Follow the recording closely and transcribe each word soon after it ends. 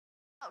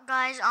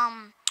Guys,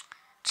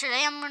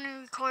 today I'm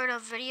gonna record a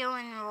video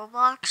in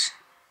Roblox.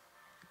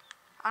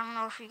 I don't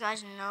know if you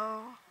guys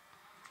know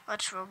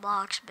what's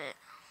Roblox, but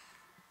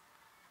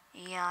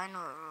yeah, I know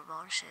what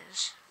Roblox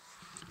is.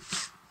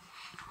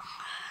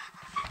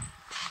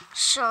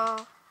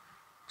 So,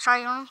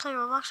 sorry, you wanna play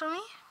Roblox with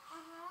me?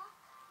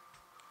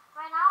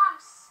 Right now I'm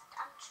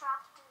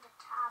trapped in the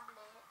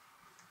tablet.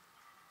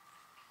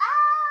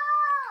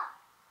 Ah!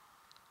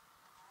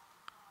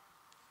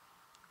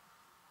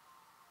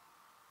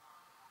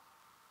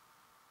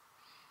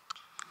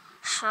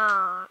 So,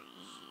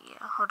 yeah,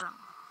 hold on.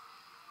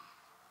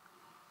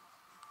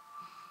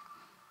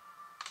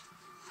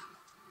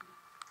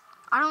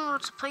 I don't know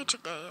what to play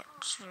today.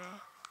 What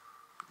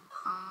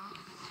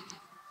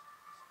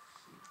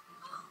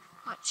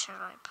should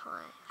I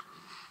play?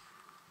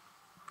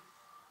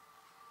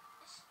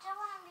 I still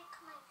want to make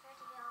my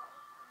video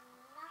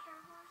another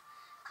one,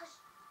 cause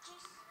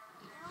just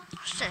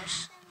What's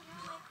this? you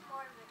make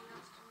more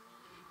videos than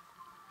me.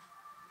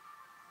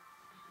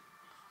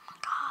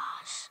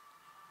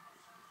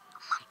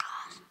 Oh my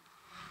gosh.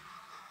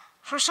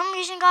 For some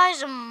reason,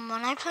 guys,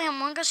 when I play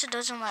Among Us, it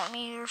doesn't let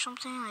me or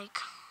something like.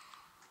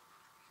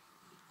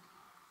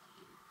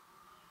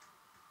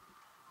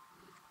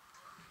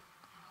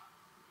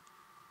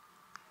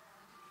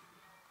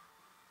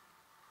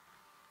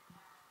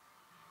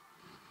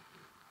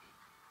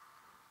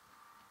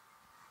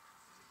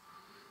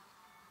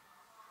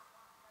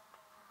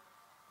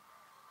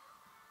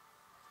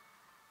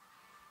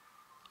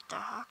 The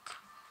heck?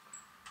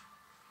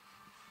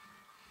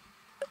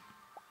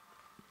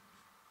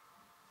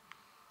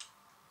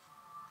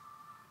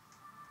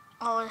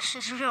 Oh, this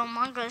is real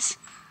Among Us.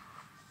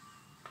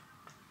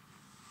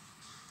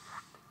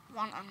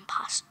 One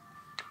imposter.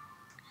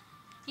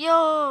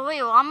 Yo,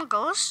 wait, I'm a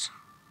ghost?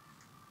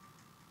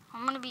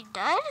 I'm gonna be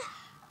dead?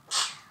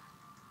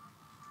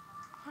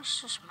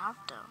 What's this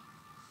map though?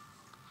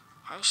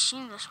 I've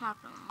seen this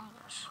map in Among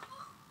Us.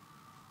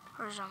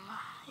 Where's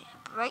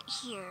right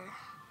here.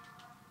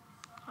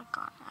 Click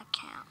on it, I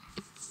can't.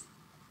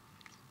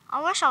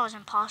 I wish I was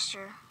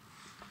imposter.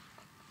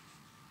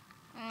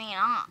 I mean,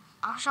 I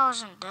wish I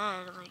wasn't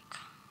dead, like.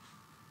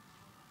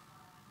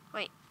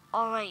 Wait,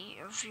 oh wait,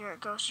 if you're a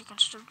ghost, you can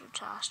still do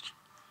tasks.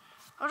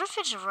 What if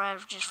it's red,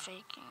 just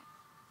faking?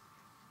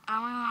 I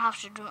don't even have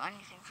to do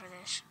anything for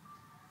this.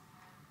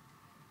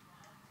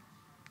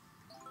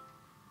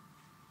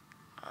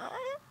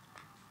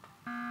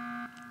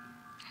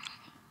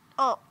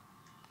 Oh.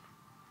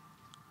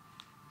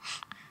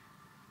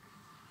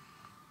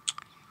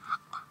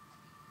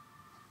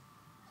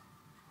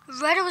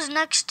 Red was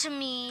next to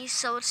me,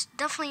 so it's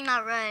definitely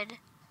not red.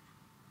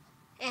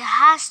 It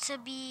has to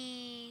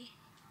be...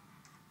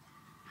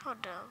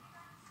 Hold up.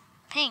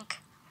 Pink.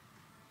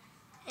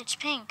 It's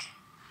pink.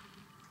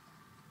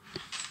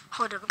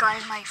 Hold up,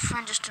 guys. My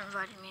friend just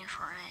invited me in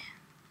for it.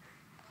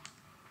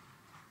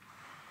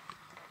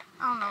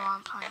 I don't know what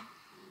I'm playing.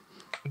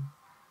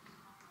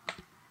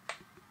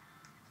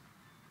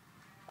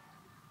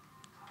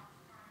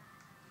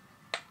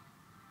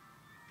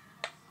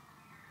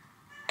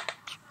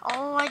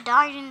 Oh, I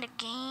died in the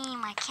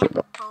game. I can't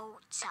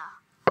vote.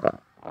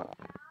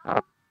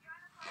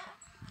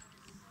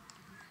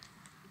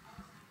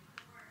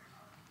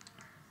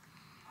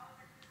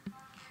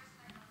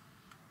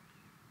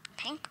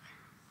 Pink?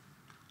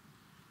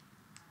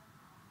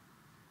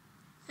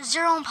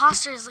 Zero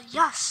imposters.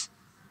 Yes.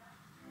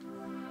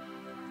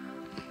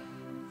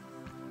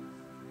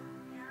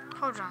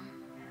 Hold on.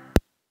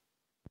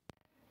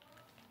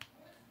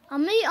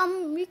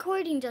 I'm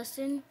recording,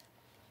 Justin.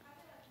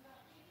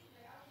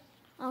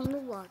 On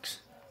ROBLOX.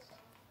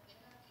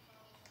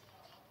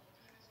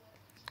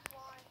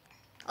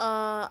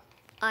 I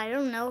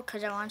don't know,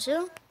 cause I want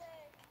to.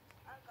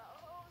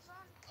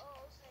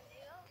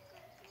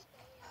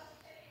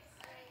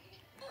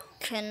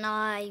 Can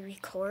I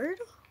record?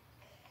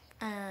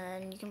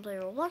 And you can play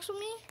Roblox with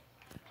me?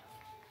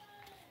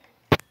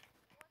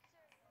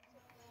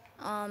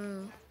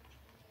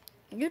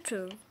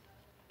 YouTube.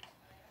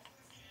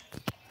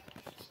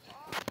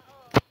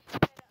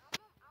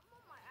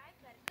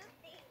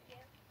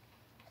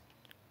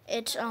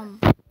 It's, Alright,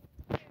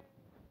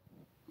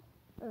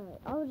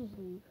 I'll just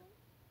leave.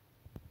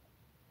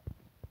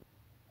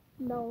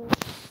 No.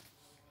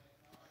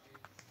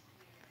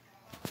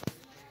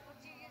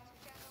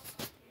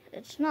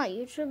 It's not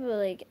YouTube, but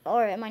like,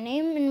 alright, my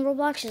name in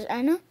Roblox is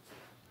Anna.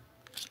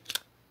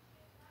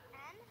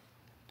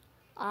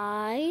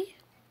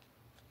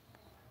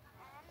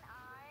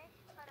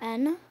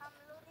 N.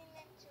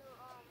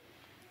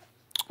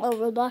 Oh,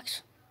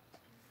 Roblox.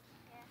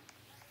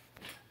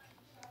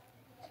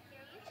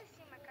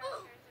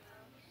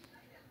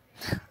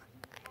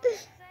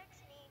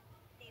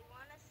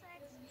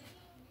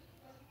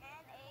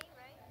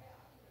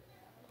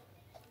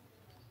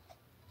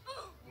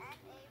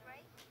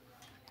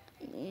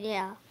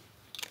 Yeah.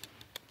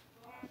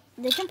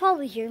 They can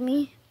probably hear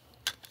me.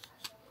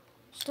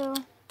 Still.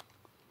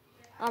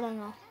 I don't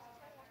know.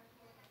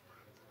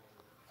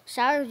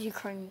 Sarah's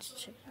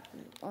Ukraine's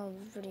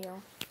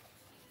video.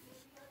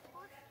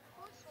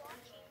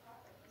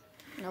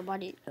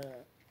 Nobody, I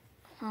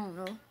don't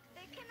know.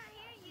 They cannot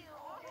hear you.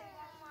 Oh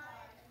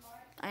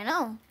my. I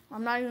know.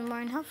 I'm not even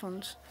wearing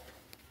headphones.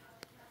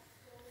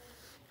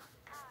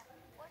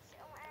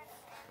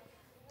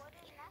 What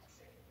is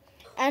next?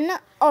 And,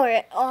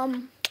 alright,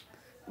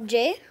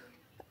 J,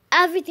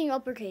 everything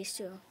uppercase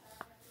too.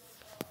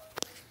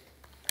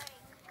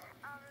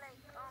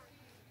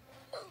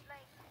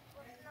 Like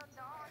with no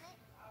dot on it.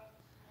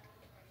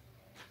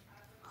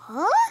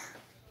 Huh?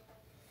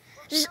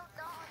 With Just, no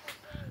dot on the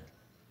J.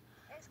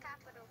 It's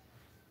capital.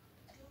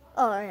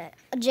 alright.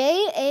 J,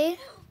 A, J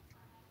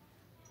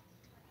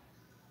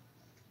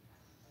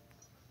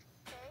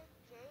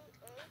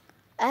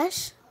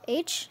S,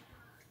 H,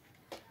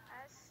 A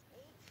S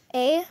H A,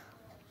 A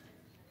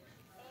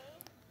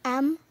M,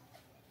 M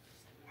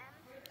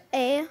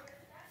A,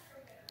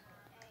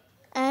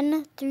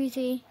 N, 3,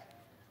 3.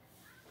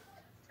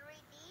 3D.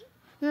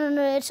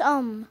 No, it's,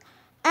 M,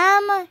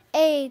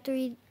 A,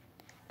 3,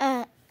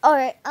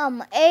 alright,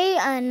 A,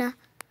 N,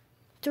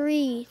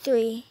 3,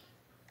 3.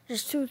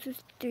 Just two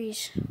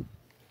threes. 33.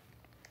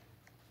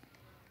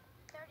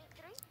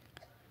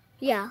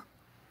 Yeah.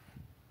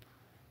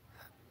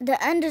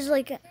 The end is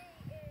like, It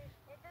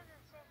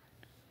doesn't say.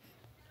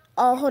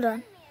 oh, hold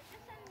on. Just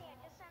send me it.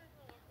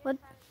 What?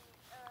 Send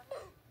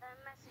me a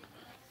message.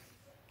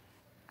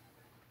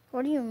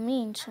 What do you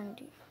mean,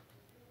 Cindy?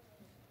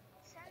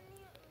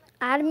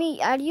 Send me.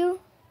 Add you?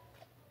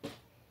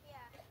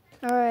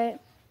 Yeah. Alright.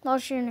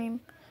 What's your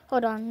name?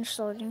 Hold on, it's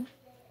loading.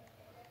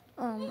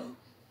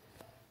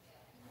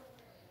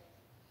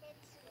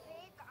 It's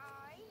big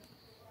I.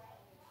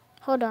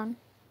 Hold on.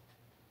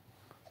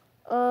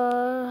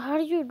 How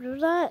do you do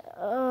that?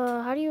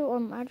 How do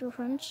you, add your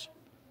friends?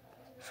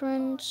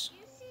 Friends.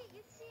 You see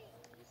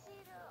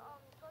the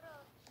go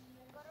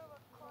to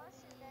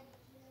request and then.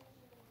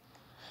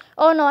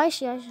 Oh, no, I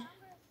see.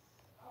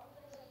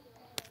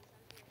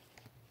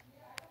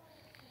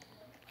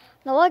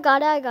 No, I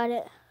got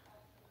it.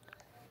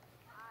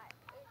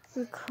 It's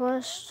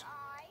Request.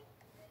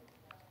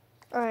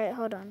 I. Alright,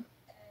 hold on.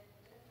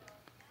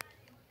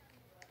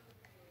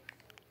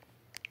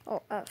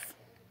 Oh, F.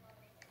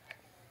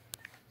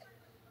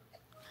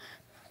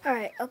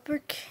 Alright,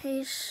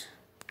 uppercase.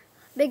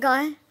 Big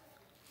I.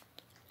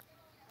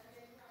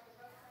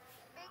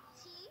 Big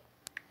T.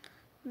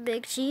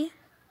 Big T.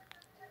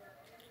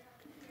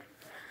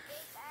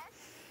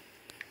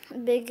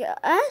 Big S. Big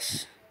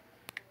S.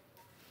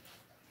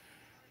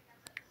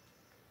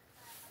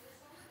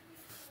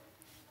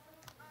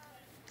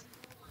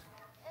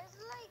 It's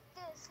like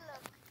this.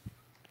 Look,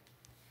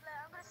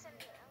 I'm gonna send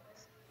it.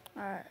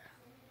 Alright.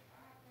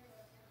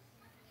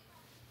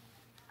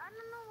 I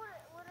don't know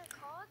what it's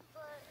called,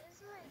 but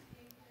it's like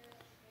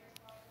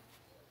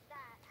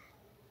that.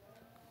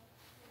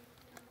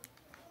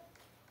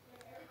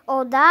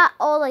 Oh, that?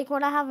 Oh, like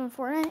what I have in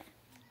Fortnite?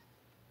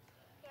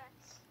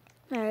 Yes.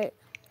 Alright.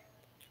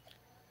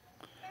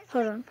 It's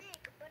Hold like on. big,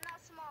 but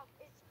not small.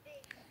 It's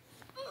big.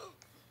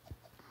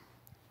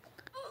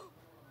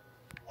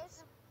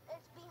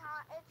 It's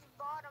behind. It's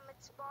bottom.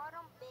 It's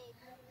bottom big.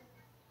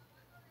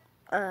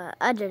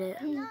 I did it.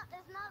 It's not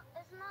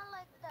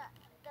like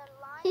the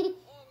line in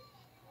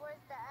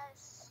where's the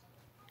S.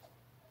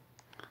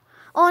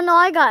 Oh, no,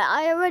 I got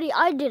it.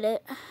 I did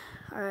it.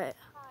 Alright.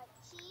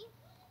 T.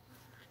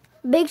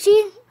 Big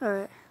T?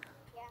 Alright.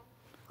 Yeah.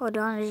 Hold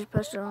on, I just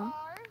pressed it wrong.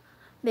 R.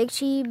 Big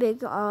T,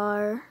 big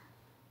R.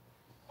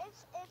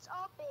 It's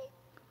all big.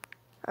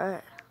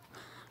 Alright.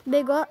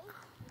 Big what?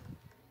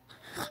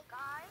 Big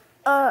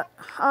I.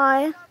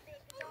 I. It's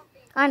all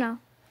big. I know.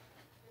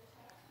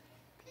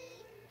 P.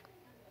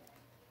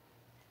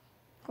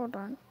 Hold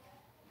on.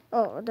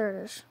 Oh, there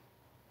it is.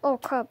 Oh,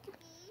 crap.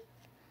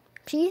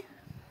 P. P?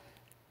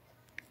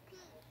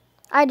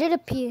 I did a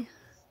P.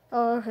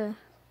 Oh, okay.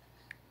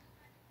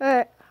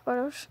 Alright, what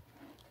else?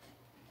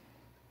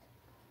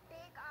 Big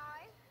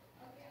I.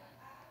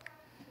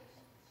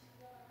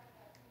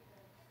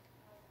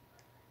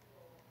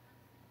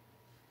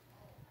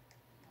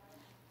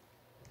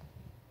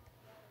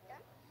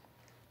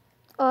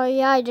 Oh,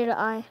 yeah, I did an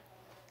I.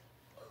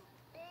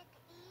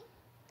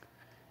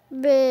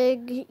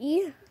 Big E. Big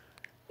E?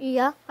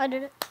 Yeah, I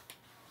did it.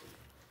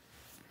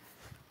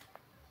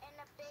 And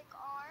a big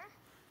R.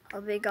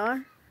 A big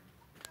R.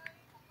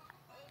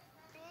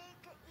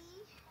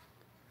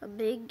 A big A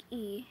big E.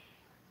 E.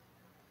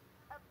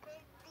 A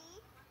big D.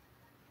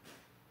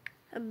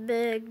 A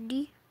big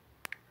D.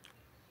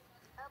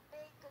 A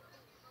big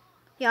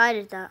D. Yeah, I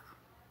did that.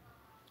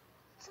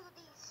 Two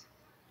D's.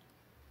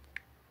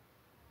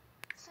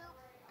 Two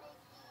big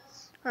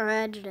D's. Alright,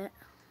 I did it.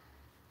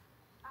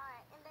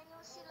 Alright, and then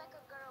you'll see like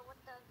a girl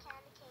with the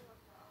candy cane.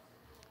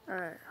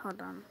 Alright,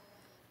 hold on.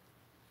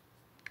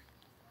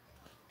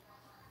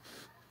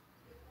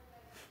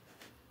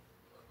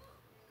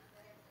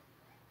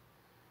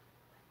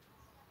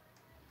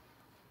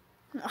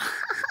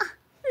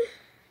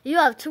 You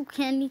have two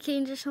candy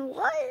canes or something?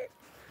 What? No,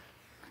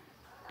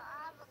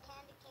 I have a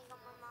candy cane on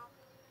my mouth.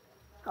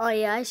 Oh,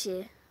 yeah, I see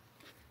it.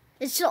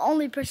 It's the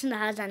only person that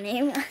has that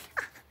name.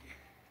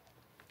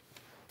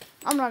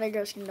 I'm not a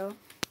girl skin, though.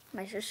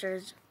 My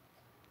sister's.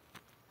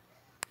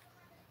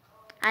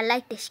 I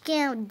like the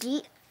skin.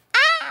 G.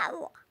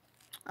 Ow!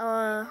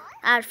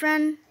 Add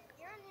friend.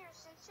 You're on your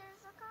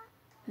sister's account?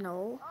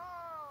 No.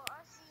 Oh,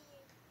 I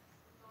see.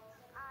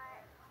 I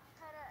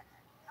had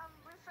to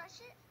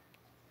refresh it.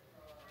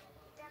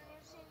 Then you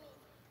see me.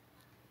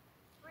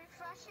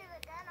 Refresh it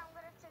again. I'm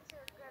gonna take to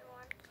a good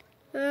one.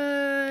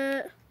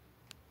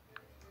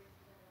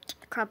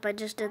 Crap! I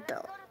just did Let's though.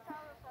 go to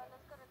Tower Code.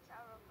 Let's go to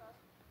Tower Code.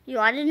 You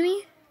added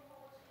me?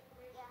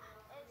 Yeah,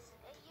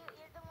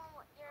 you're the one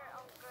with your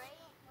gray,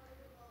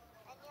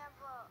 and you have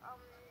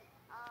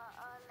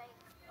like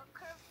a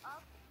curve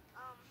up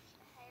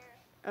hair.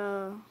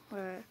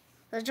 Alright.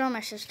 Let's join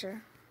my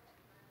sister.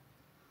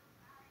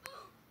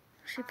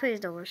 She plays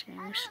the worst I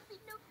games. don't have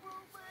enough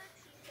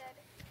Robux, he said.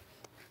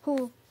 Who?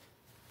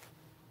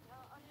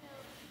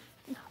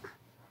 No.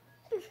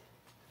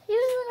 He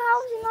doesn't even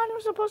have. He's not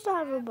even supposed to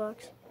have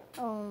Robux.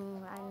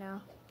 Oh, I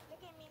know.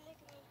 Look at me, look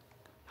at me.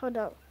 Hold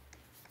up.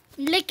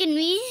 Look at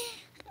me.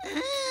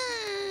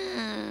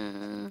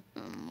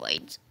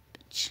 Wait,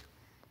 bitch.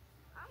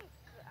 I'm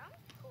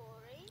cool,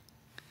 right?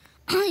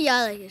 Yeah, I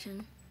like it.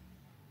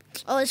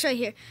 Oh, it's right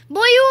here.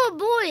 Boy, you a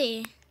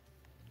boy.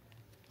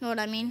 Know what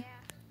I mean?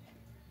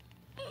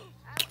 Yeah.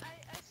 I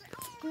said,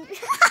 oh,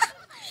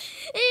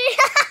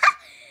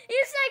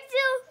 You suck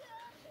too.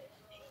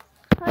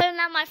 Other than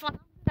that, my phone.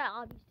 That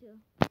obvious too.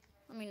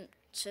 I mean,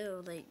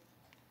 too. Like.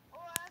 oh,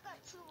 I got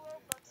 2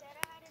 Robux. I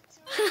had it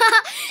too.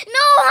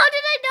 No, how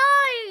did I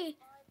die?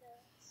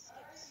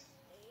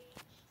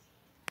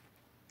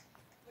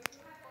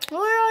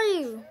 Where are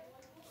you?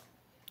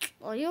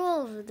 Oh,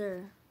 you're over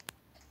there.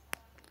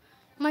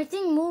 My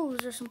thing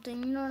moves or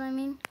something, you know what I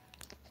mean?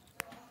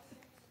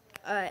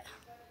 Alright.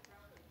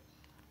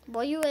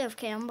 Boy, you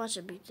AFK, I'm about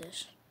to beat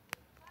this.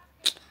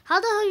 How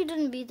the hell you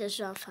didn't beat this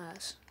that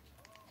fast?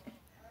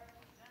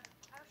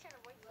 I was trying to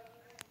wait for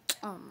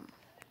you.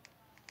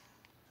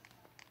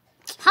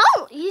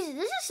 How easy?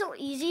 This is so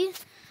easy.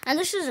 And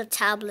this is a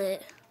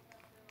tablet.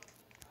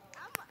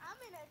 I'm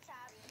in a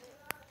tablet.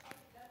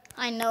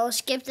 I know,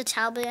 skip the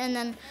tablet, and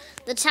then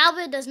the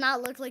tablet does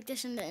not look like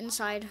this in the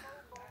inside.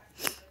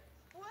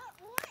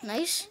 What?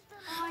 Nice.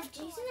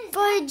 Jason is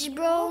Fudge,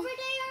 bro. over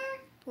there?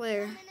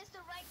 Where? And it's the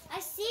right I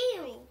see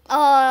you.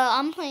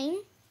 I'm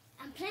playing.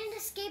 I'm playing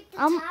Escape the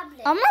I'm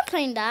Tablet. not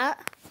playing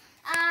that.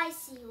 I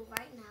see you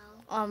right now.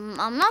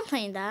 I'm not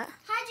playing that.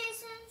 Hi,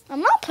 Jason.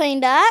 I'm not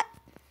playing that.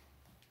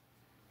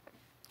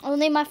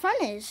 Only my friend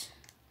is.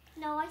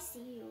 No, I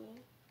see you.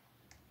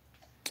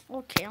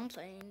 Okay, I'm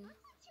playing.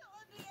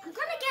 I'm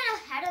gonna get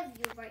ahead of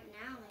you right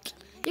now.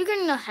 You're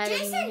getting ahead of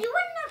Jason, me. you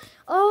wouldn't.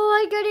 Oh,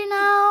 I get it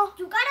now.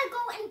 You gotta go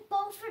and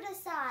both for the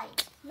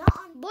side, not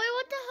on. Boy,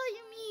 what the hell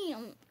you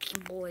mean?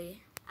 Boy.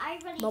 I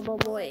already Bubble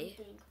know boy.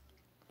 everything.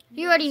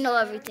 You already know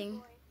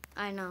everything.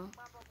 I know.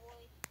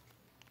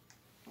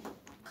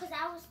 Cause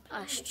I was.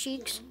 Ass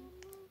cheeks.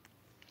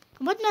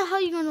 What the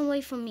hell you gonna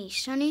wait for me,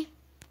 Sonny?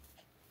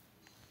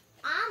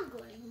 I'm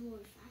going more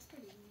faster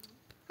than you.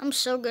 I'm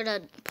so good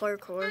at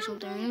parkour or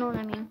something. You know what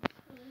I mean?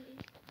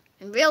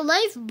 In real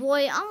life,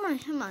 boy,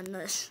 I'm on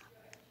this.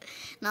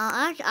 No,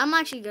 I'm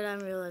actually good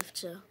at real life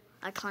too.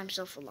 I climb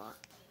stuff a lot.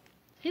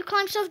 You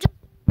climb stuff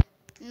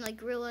in like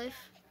real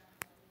life?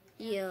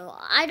 Yeah,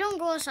 I don't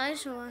go outside,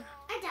 so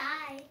I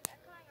die.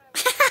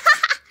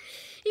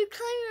 you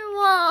climb your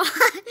wall.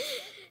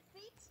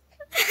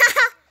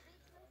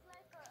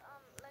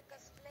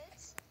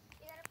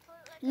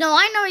 No,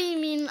 I know what you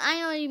mean. I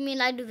know what you mean.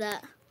 I do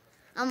that.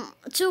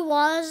 2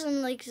 walls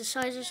and like the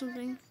size or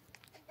something. And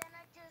then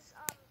I just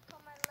put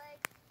my leg.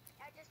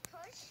 I just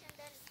push and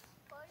then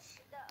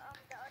push the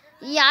other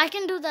leg. Yeah, I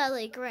can do that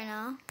like right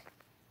now.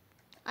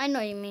 I know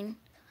what you mean.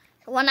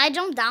 When I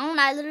jump down,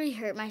 I literally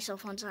hurt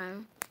myself one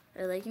time.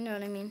 Or like, you know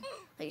what I mean?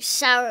 Like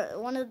Sarah,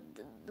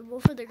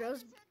 both of the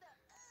girls,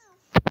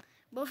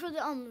 both of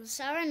the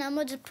Sarah and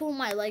Emma just pulled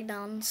my leg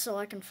down so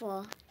I can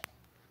fall.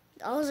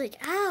 I was like,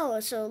 ow!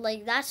 So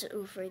like that's an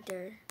oof right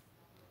there.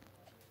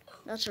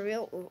 That's a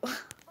real oof. But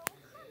what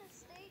kind of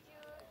stage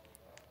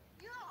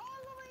you're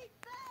all the way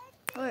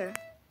back. Where?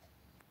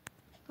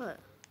 What?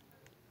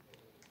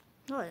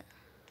 What?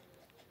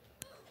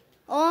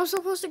 Oh, I'm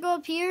supposed to go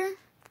up here?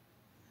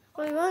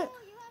 Wait, what?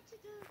 Oh, you have to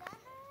do that?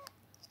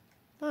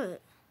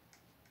 What?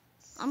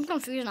 I'm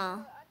confused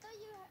now. I thought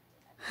you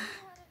had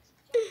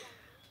to jump.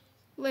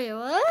 Wait,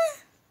 what?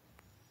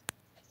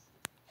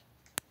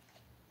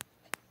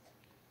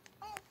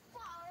 Oh,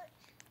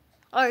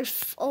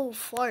 fart. Oh,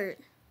 fart.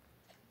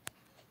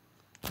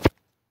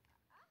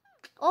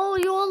 Oh,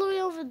 you all the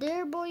way over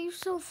there, boy? You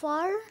so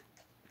far?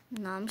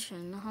 Nah, I'm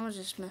shitting. I was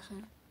just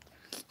messing.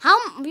 How?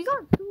 We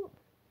got 2.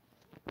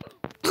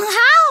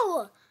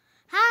 How?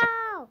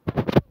 How?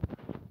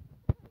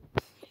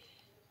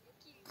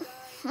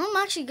 I'm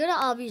actually good at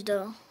obbies,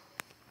 though.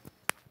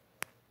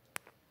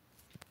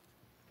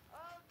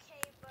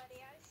 Okay, buddy,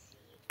 I see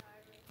you,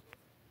 Carter.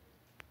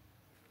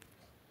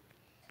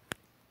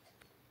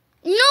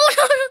 No.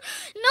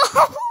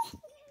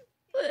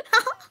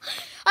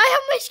 I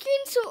have my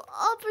screen so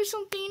up or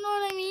something, you know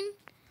what I mean?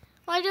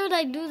 Why would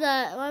I do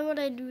that? Why would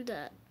I do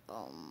that?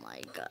 Oh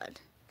my god.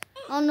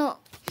 Oh no.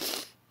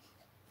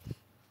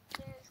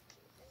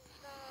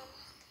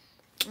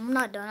 I'm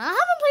not done. I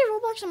haven't played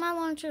Roblox in my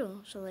long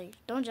too. So like,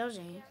 don't judge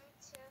me.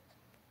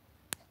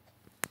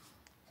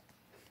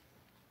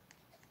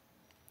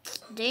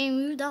 They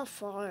moved that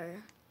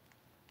far.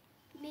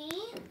 Me?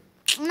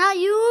 Not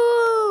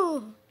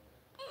you.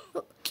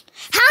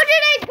 How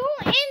did I go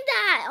in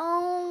that?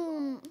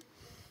 Oh.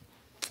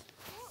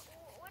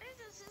 What is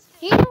this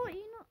system? You know.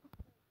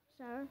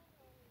 Sarah.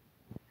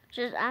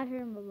 Just add her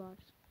in Roblox.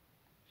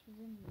 She's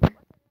in here.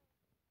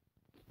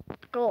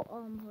 Go.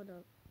 Hold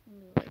up. Let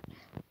me wait.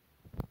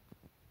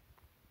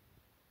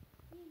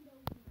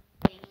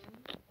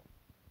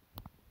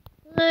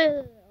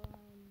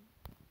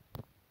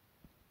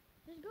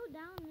 Just go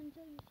down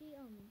until you see a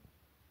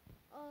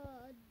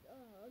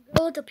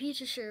girl with a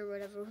pizza shirt or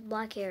whatever with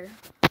black hair.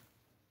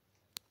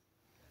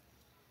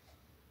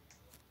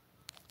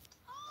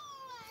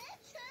 Oh,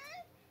 it's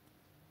her.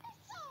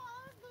 It's so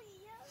ugly.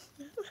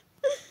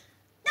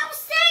 Don't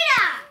say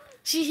that!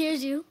 She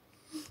hears you.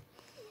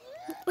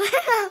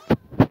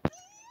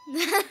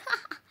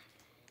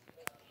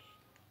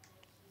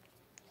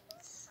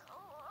 So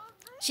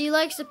ugly. She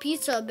likes the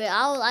pizza a bit.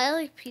 I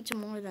like pizza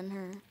more than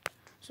her.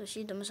 So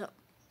she dumb us up.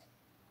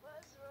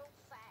 Was real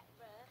fat,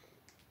 bruh.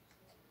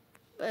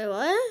 Wait,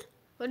 what?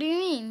 What do you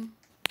mean?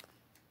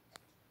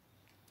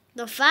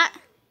 The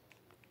fat?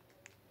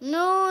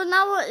 No,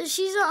 not what.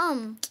 She's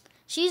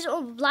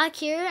a black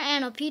hair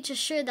and a pizza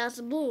shirt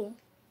that's blue.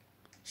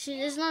 She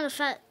is not a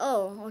fat.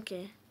 Oh,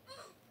 okay.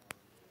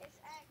 It's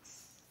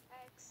X.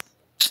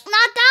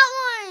 Not that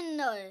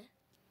one.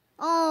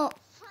 Oh.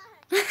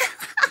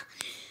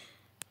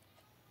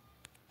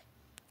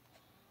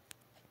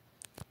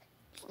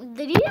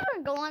 Did you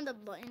ever go on the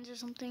buttons or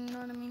something? You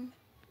know what I mean?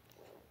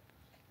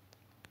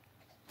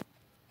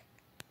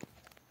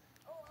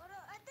 Oh, hold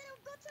on. I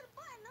didn't go to the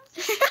button.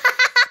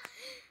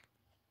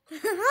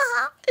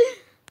 How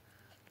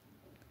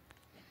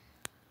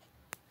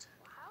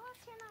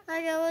can I?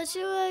 I got what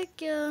you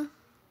like, yeah.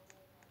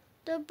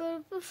 The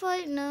purple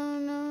fight,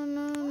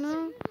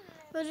 no.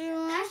 But you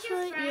want That's to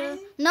your fight, yeah. friend?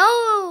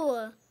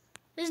 No!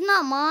 It's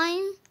not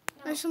mine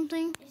or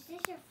something. Is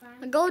this your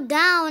friend? Go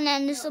down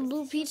and it's a No,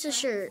 blue is this your pizza friend?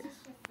 shirt. Is this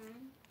your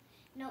friend?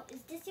 No,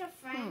 is this your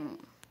friend?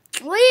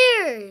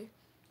 Where?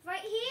 Right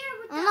here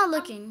with I'm the not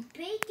looking.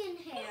 bacon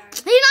hair.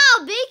 He's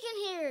not a bacon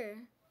here.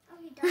 Oh,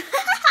 he does have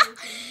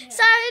bacon hair.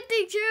 Sorry, I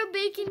think you're a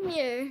bacon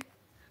here.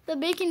 The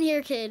bacon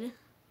here kid.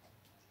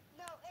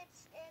 No,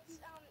 it's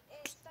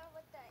done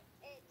with the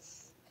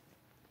it's.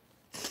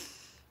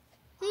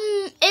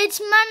 It's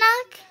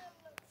Manak.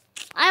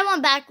 I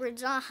went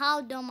backwards on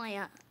how dumb I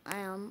am.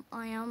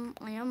 I am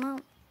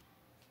out.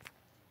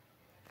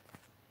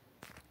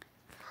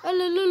 I'm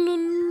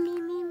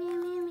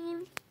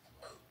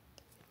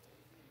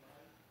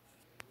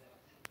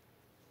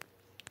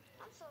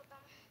so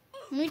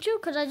dumb. Me too,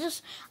 cause I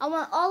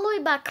went all the way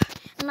back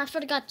and I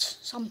forgot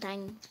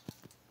something.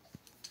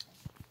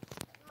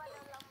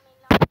 Mother love me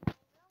long time.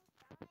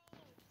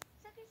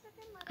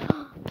 Sucky,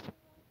 mother.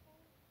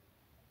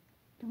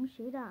 Don't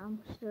say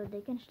that.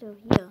 They can still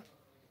hear.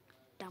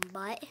 Dumb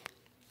butt.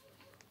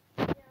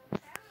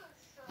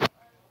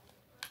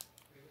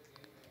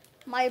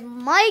 My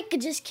mic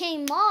just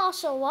came off,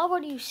 so why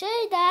would you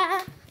say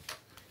that?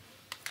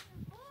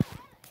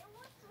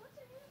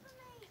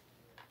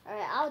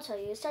 Alright, I'll tell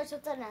you. It starts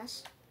with an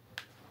S.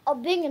 Oh,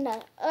 big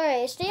enough.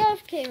 Alright, stay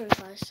AFK real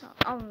fast.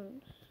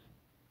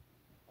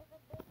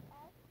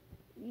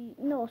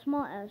 No,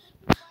 small S.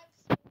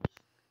 I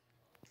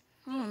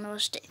don't know.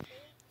 Stay.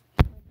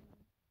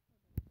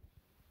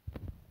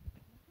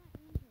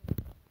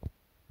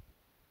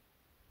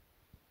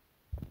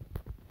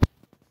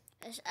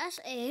 It's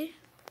S-A.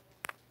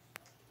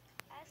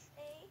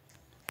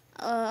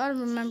 I don't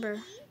remember.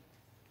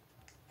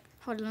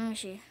 Hold on, let me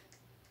see.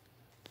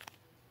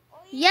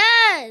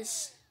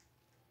 Yes!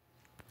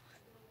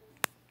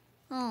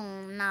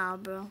 Oh, nah,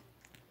 bro.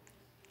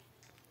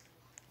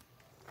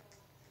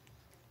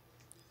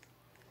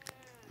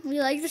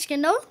 You like the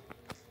skin though?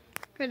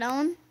 For that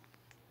one?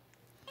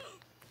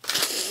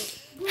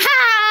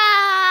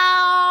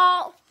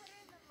 How?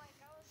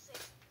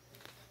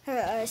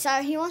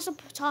 Sorry, he wants to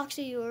talk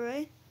to you,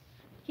 alright?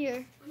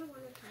 Here.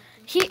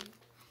 She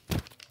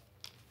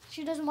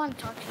doesn't want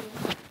to talk to you.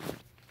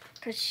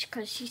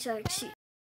 Cause she's like,